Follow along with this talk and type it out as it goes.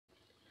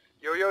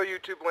Yo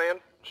YouTube land,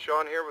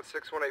 Sean here with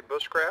 618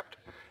 Bushcraft,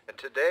 and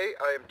today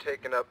I am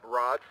taking up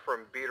Rod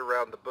from Beat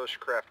Around the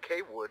Bushcraft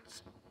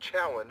K-Woods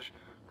challenge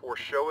for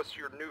Show Us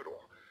Your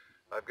Noodle.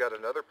 I've got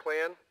another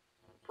plan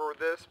for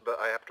this, but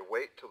I have to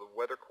wait till the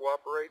weather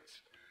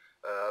cooperates,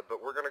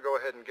 but we're going to go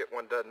ahead and get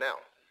one done now.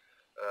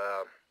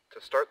 To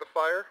start the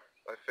fire,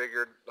 I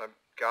figured I've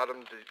got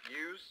them to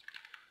use.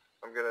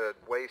 I'm going to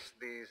waste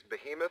these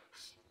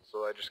behemoths, so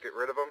I just get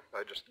rid of them.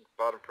 I just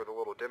bought them for the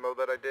little demo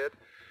that I did.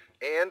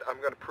 And I'm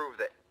going to prove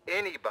that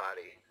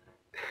anybody,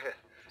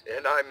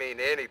 and I mean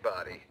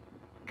anybody,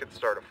 can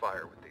start a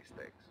fire with these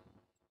things.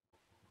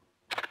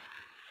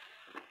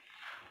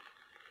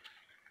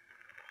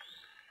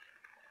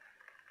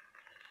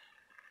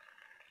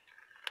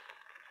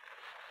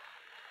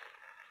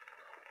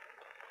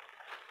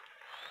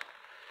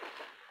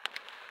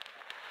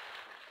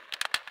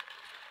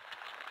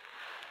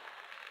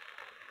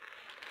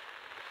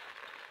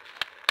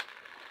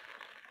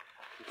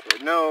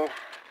 Since I know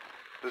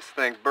this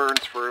thing burns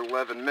for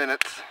 11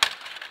 minutes,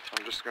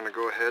 I'm just going to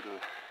go ahead and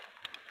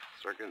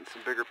start getting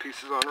some bigger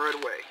pieces on right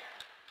away.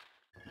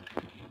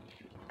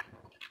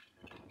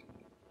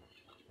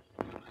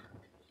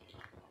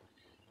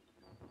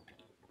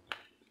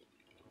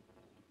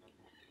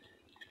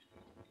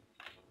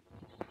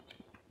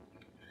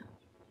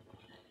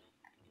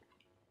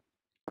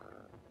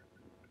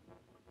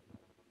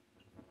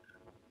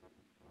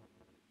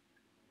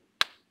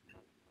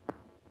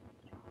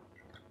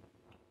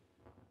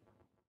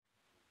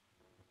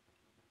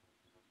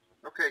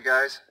 Okay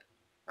guys,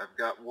 I've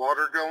got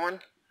water going,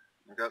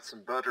 I've got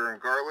some butter and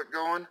garlic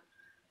going,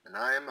 and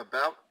I am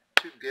about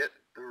to get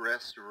the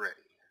rest ready.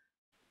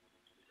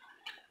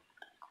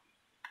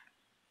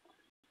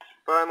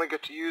 Finally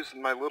get to use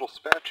my little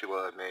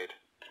spatula I made.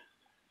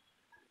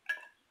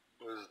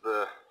 It was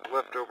the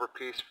leftover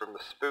piece from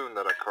the spoon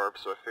that I carved,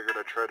 so I figured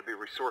I'd try to be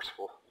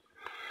resourceful.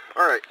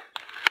 Alright,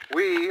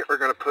 we are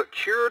going to put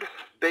cured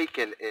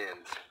bacon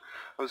ends.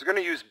 I was going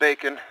to use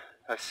bacon.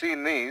 I've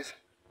seen these.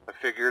 I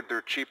figured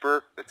they're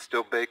cheaper, it's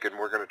still bacon,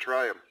 we're going to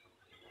try them.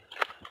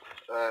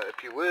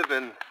 If you live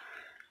in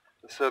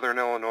the southern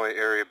Illinois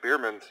area,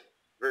 Bierman's,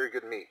 very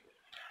good meat.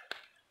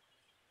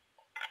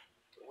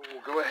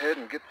 We'll go ahead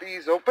and get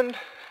these opened.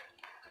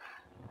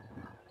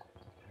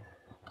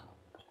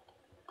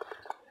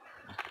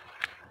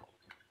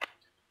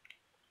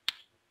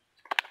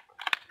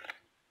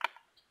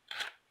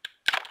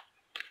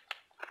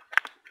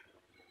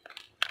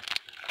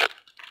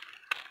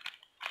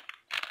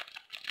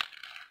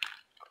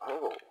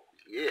 Oh,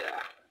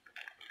 yeah.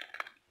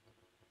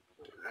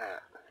 Look at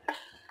that.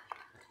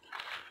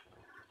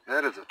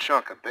 That is a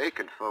chunk of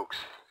bacon, folks.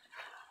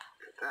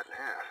 Cut that in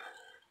half.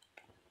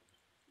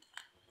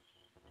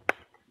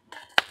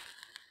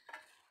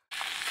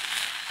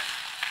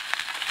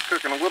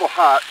 Cooking a little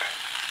hot,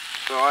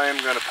 so I am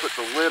going to put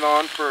the lid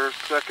on for a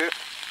second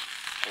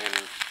and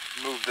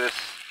move this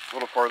a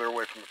little farther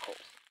away from the coals.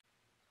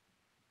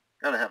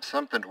 Gotta have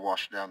something to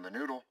wash down the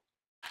noodle.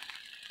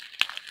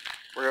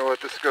 We're going to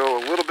let this go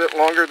a little bit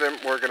longer, then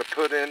we're going to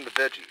put in the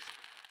veggies.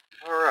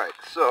 Alright,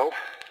 so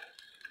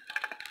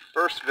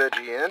first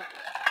veggie in.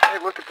 Hey,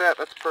 look at that,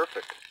 that's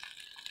perfect.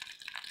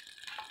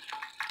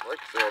 I'd like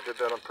to say I did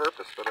that on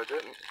purpose, but I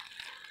didn't.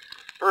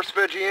 First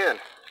veggie in.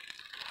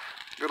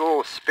 Good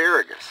old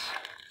asparagus.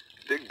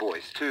 Big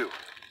boys too.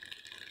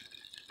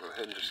 Go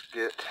ahead and just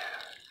get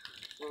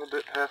a little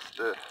bit past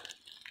the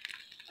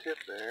tip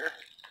there.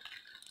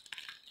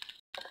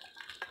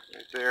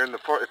 Right there, and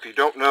if you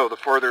don't know, the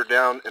farther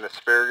down in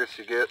asparagus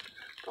you get,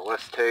 the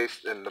less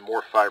taste and the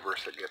more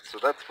fibrous it gets. So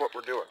that's what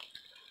we're doing.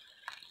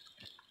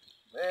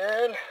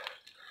 And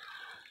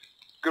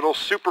good old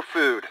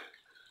superfood,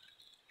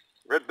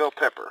 red bell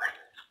pepper.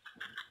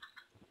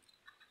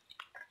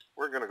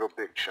 We're going to go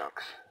big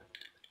chunks.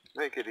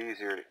 Make it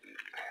easier to eat.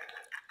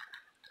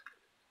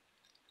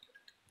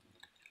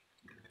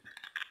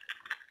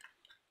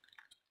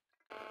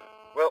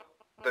 Well,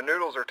 the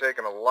noodles are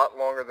taking a lot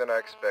longer than I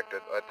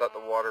expected. I thought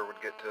the water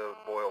would get to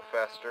boil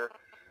faster,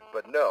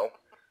 but no.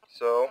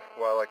 So,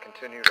 while I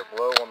continue to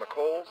blow on the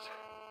coals,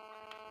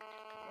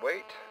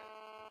 wait.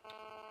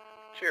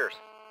 Cheers.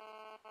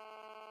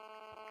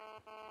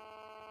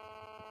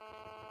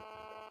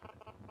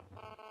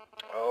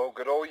 Oh,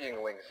 good old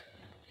Yinglings.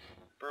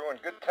 Brewing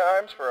good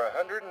times for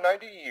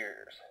 190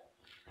 years.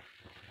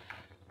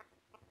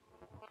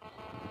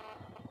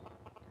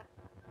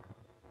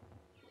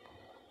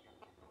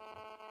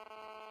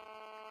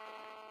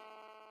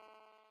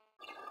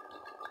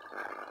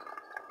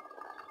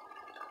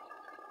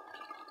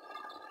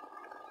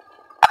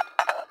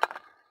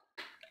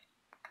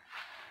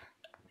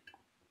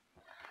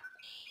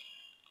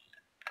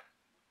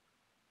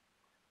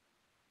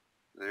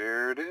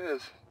 There it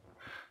is.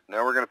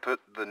 Now we're going to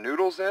put the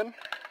noodles in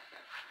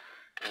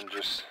and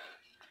just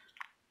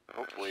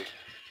hopefully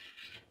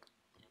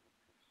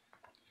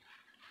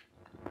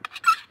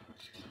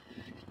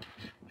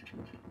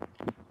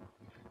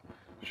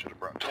should have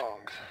brought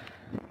tongs.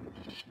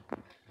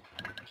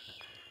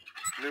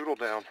 Noodle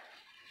down.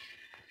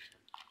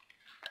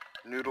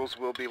 Noodles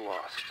will be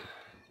lost.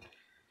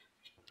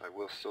 I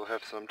will still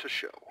have some to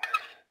show.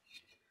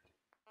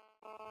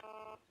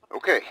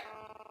 Okay,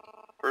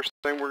 first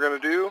thing we're going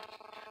to do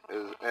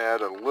is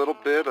add a little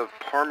bit of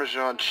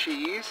Parmesan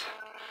cheese,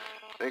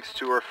 thanks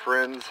to our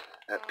friends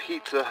at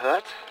Pizza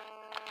Hut.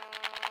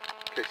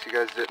 In case you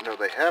guys didn't know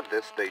they have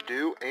this, they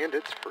do, and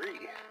it's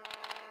free.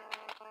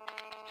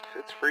 If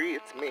it's free,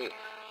 it's me.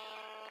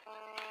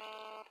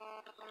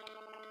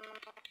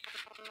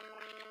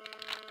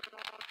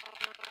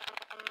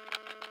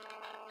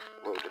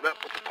 Load it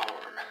up with the parm.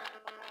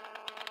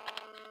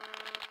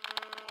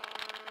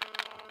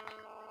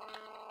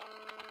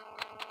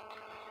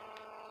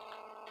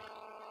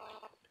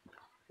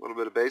 A little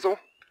bit of basil.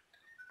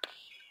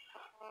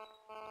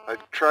 I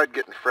tried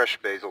getting fresh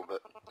basil,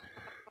 but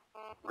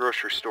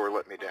grocery store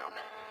let me down.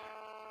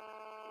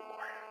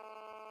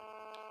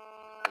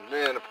 And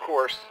then, of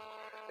course,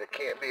 it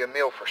can't be a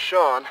meal for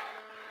Sean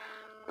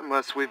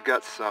unless we've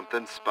got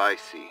something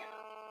spicy.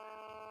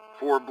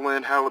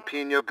 4-blend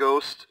jalapeno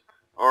ghost,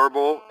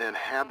 arbol, and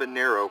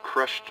habanero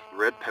crushed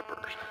red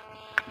peppers.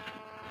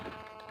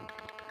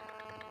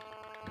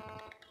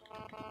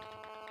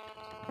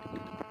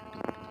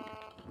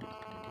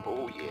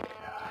 Oh yeah.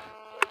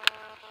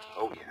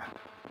 Oh yeah.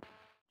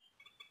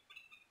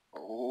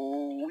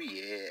 Oh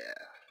yeah.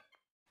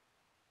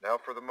 Now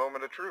for the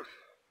moment of truth.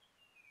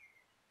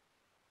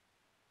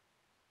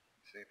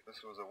 See if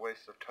this was a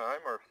waste of time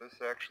or if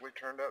this actually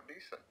turned out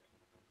decent.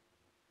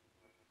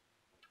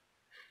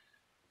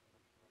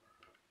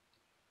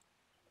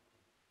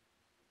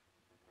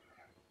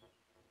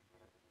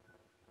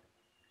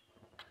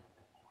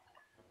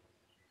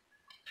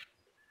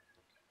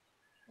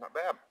 Not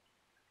bad.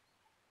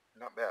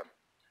 Not bad.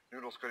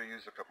 Noodles could have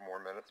used a couple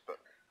more minutes, but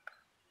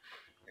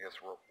I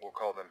guess we'll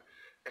call them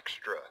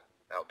extra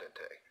al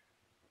dente.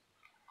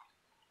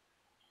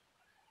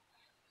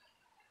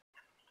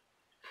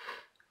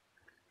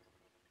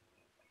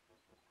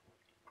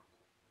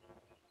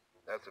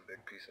 That's a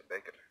big piece of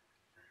bacon.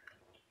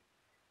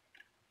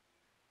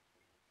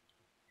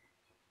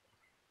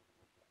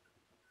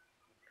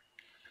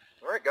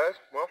 Alright guys,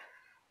 well,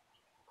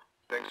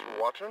 thanks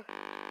for watching.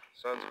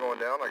 Sun's going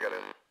down, I gotta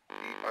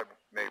eat. I've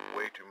made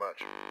way too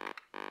much.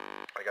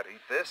 I gotta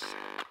eat this.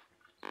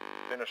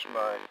 Finish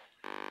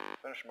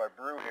my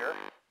brew here.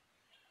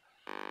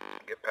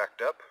 Get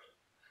packed up.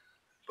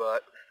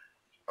 But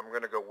I'm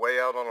gonna go way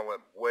out on a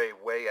limb.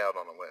 Way out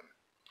on a limb.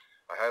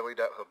 I highly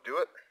doubt he'll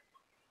do it.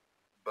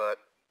 But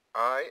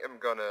I am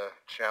gonna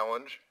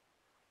challenge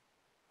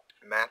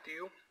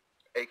Matthew,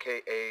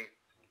 aka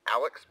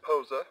Alex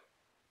Posa,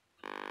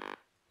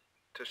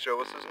 to show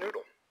us his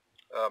noodle.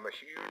 I'm a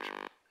huge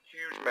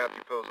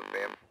Matthew Posa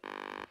fan,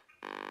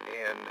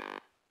 and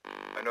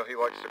I know he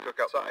likes to cook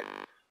outside,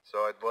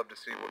 so I'd love to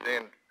see what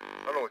Dan,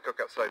 not only cook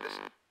outside, this,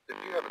 if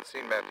you haven't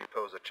seen Matthew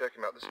Posa, check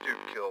him out. This dude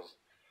kills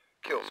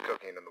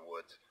cooking in the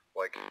woods.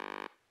 Like,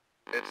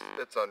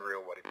 it's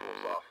unreal what he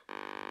pulls off.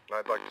 And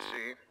I'd like to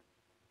see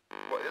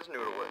what his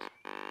noodle is.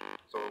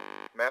 So,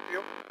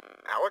 Matthew,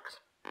 Alex,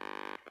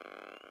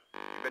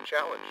 you've been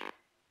challenged.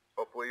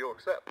 Hopefully you'll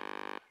accept.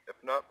 If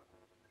not,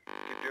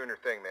 keep doing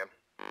your thing, man.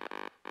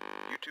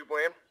 YouTube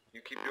land,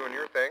 you keep doing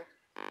your thing.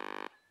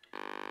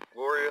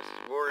 Glorious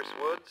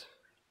Woods,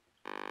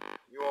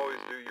 you always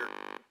do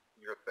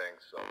your thing,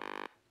 so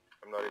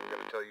I'm not even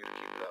going to tell you to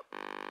keep it up.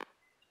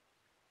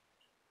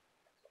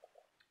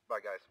 Bye,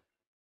 guys.